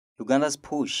Uganda's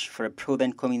push for a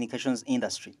prudent communications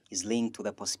industry is linked to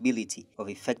the possibility of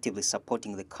effectively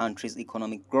supporting the country's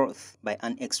economic growth by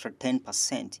an extra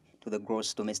 10% to the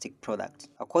gross domestic product.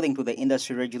 According to the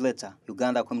industry regulator,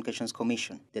 Uganda Communications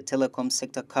Commission, the telecom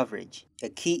sector coverage, a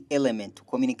key element to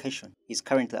communication, is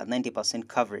currently at 90%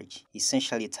 coverage,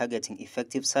 essentially targeting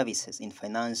effective services in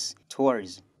finance,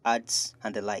 tourism, arts,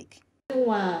 and the like. We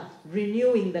are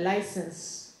renewing the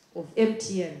license of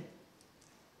MTN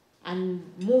and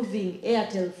moving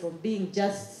Airtel from being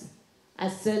just a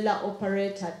cellular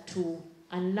operator to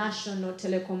a national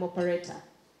telecom operator,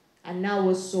 and now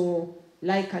also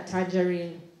like a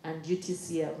Tangerine and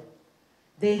UTCL.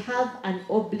 They have an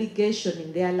obligation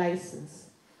in their license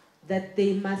that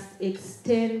they must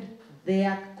extend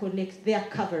their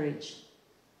coverage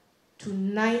to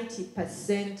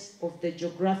 90% of the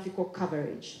geographical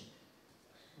coverage.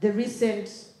 The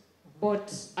recent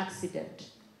boat accident,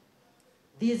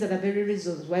 these are the very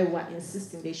reasons why we're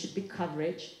insisting there should be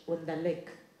coverage on the lake.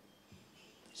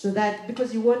 So that,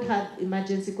 because you won't have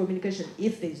emergency communication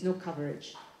if there is no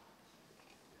coverage.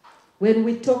 When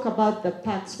we talk about the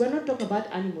parks, we're not talking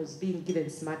about animals being given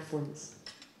smartphones.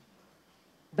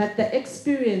 But the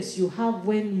experience you have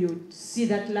when you see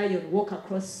that lion walk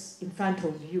across in front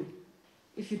of you,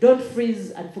 if you don't freeze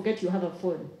and forget you have a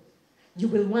phone, you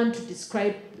will want to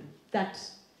describe that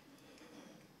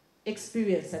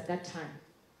experience at that time.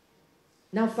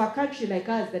 Now, for a country like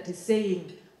us that is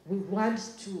saying we want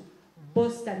to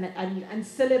boast and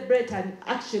celebrate and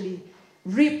actually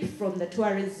reap from the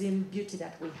tourism beauty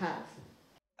that we have.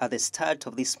 At the start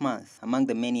of this month, among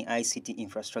the many ICT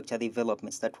infrastructure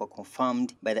developments that were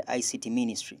confirmed by the ICT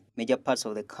Ministry, major parts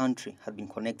of the country had been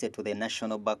connected to the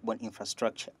national backbone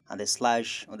infrastructure and the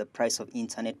slash on the price of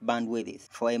internet bandwidth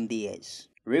for MDAs.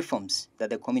 Reforms that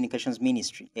the Communications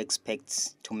Ministry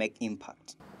expects to make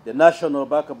impact. The national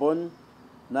backbone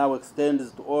now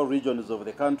extends to all regions of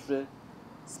the country,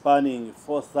 spanning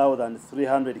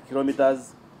 4,300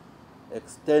 kilometers,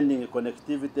 extending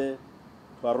connectivity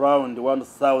to around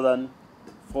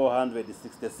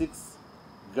 1,466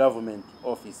 government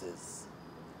offices.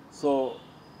 So,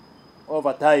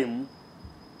 over time,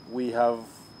 we have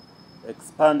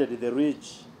expanded the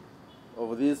reach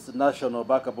of this national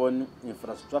backbone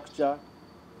infrastructure,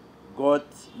 got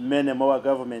many more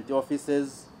government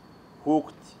offices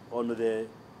hooked on the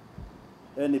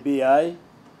NBI,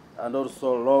 and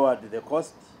also lowered the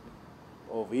cost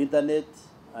of internet,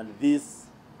 and this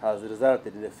has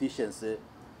resulted in efficiency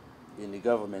in the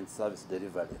government service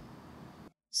delivery.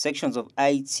 Sections of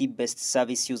IT-based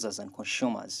service users and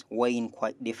consumers weigh in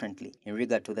quite differently in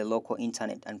regard to the local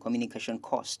internet and communication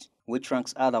cost, which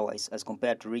ranks otherwise as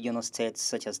compared to regional states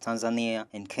such as Tanzania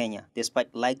and Kenya,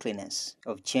 despite likeliness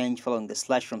of change following the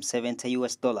slash from $70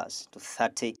 to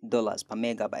 $30 per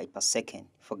megabyte per second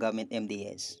for government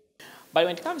MDAs. But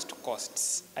when it comes to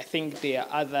costs, I think there are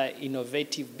other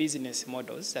innovative business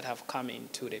models that have come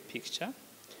into the picture,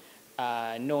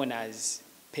 known as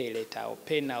pay later or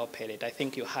pay now, pay later. I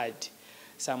think you heard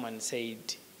someone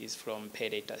said is from pay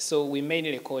later. So we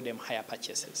mainly call them hire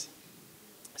purchases.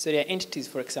 So there are entities,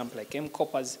 for example, like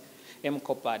M-Copper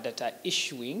that are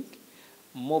issuing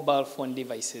mobile phone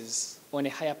devices on a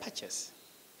hire purchase.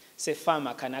 Say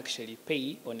farmer can actually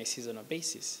pay on a seasonal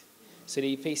basis. So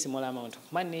they pay a small amount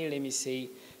of money, let me say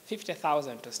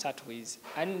 50,000 to start with,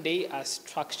 and they are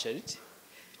structured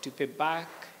to pay back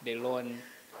the loan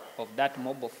of that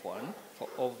mobile phone for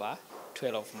over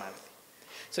 12 months.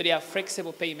 So there are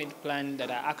flexible payment plans that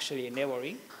are actually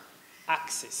enabling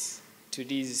access to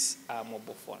these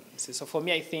mobile phones. So for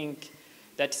me, I think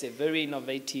that's a very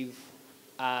innovative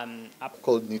app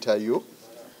called NITAU.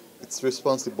 It's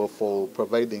responsible for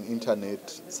providing internet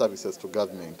services to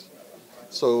government.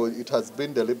 So it has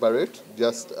been deliberate.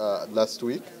 Just last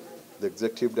week, the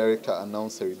executive director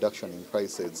announced a reduction in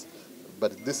prices.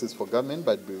 But this is for government,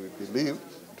 but we believe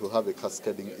it will have a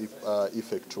cascading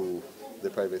effect to the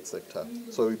private sector.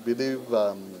 So we believe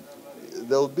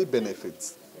there will be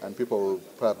benefits, and people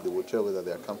probably will tell whether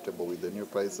they are comfortable with the new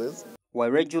prices. While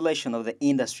regulation of the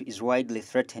industry is widely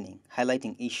threatening,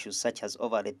 highlighting issues such as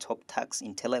over-the-top tax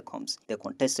in telecoms, the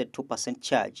contested 2%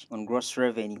 charge on gross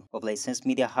revenue of licensed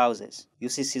media houses,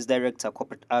 UCC's Director of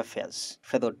Corporate Affairs,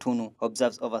 Fredo Tunu,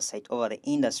 observes oversight over the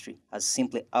industry as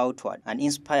simply outward and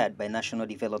inspired by national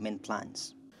development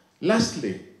plans.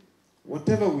 Lastly,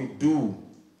 whatever we do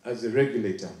as a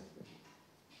regulator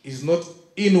is not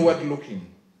inward-looking.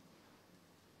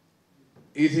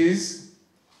 It is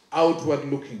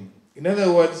outward-looking. In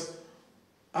other words,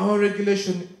 our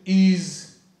regulation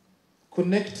is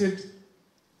connected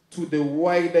to the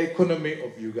wider economy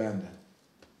of Uganda.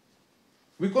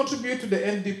 We contribute to the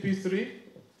NDP3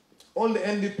 all the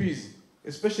NDPs,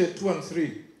 especially 2 and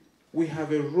 3, we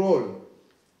have a role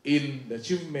in the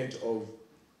achievement of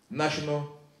National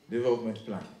Development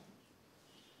Plan.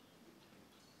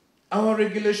 Our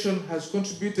regulation has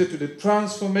contributed to the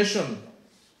transformation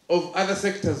of other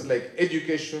sectors like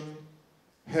education,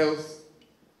 health,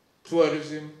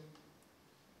 tourism,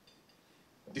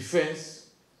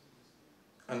 defense,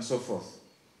 and so forth.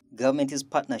 Government's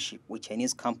partnership with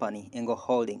Chinese company Engo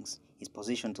Holdings is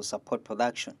positioned to support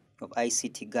production of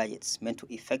ICT gadgets meant to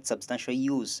effect substantial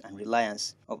use and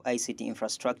reliance of ICT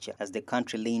infrastructure as the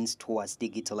country leans towards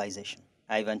digitalization.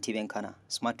 Ivan Tivenkana,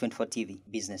 Smart24 TV,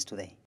 Business Today.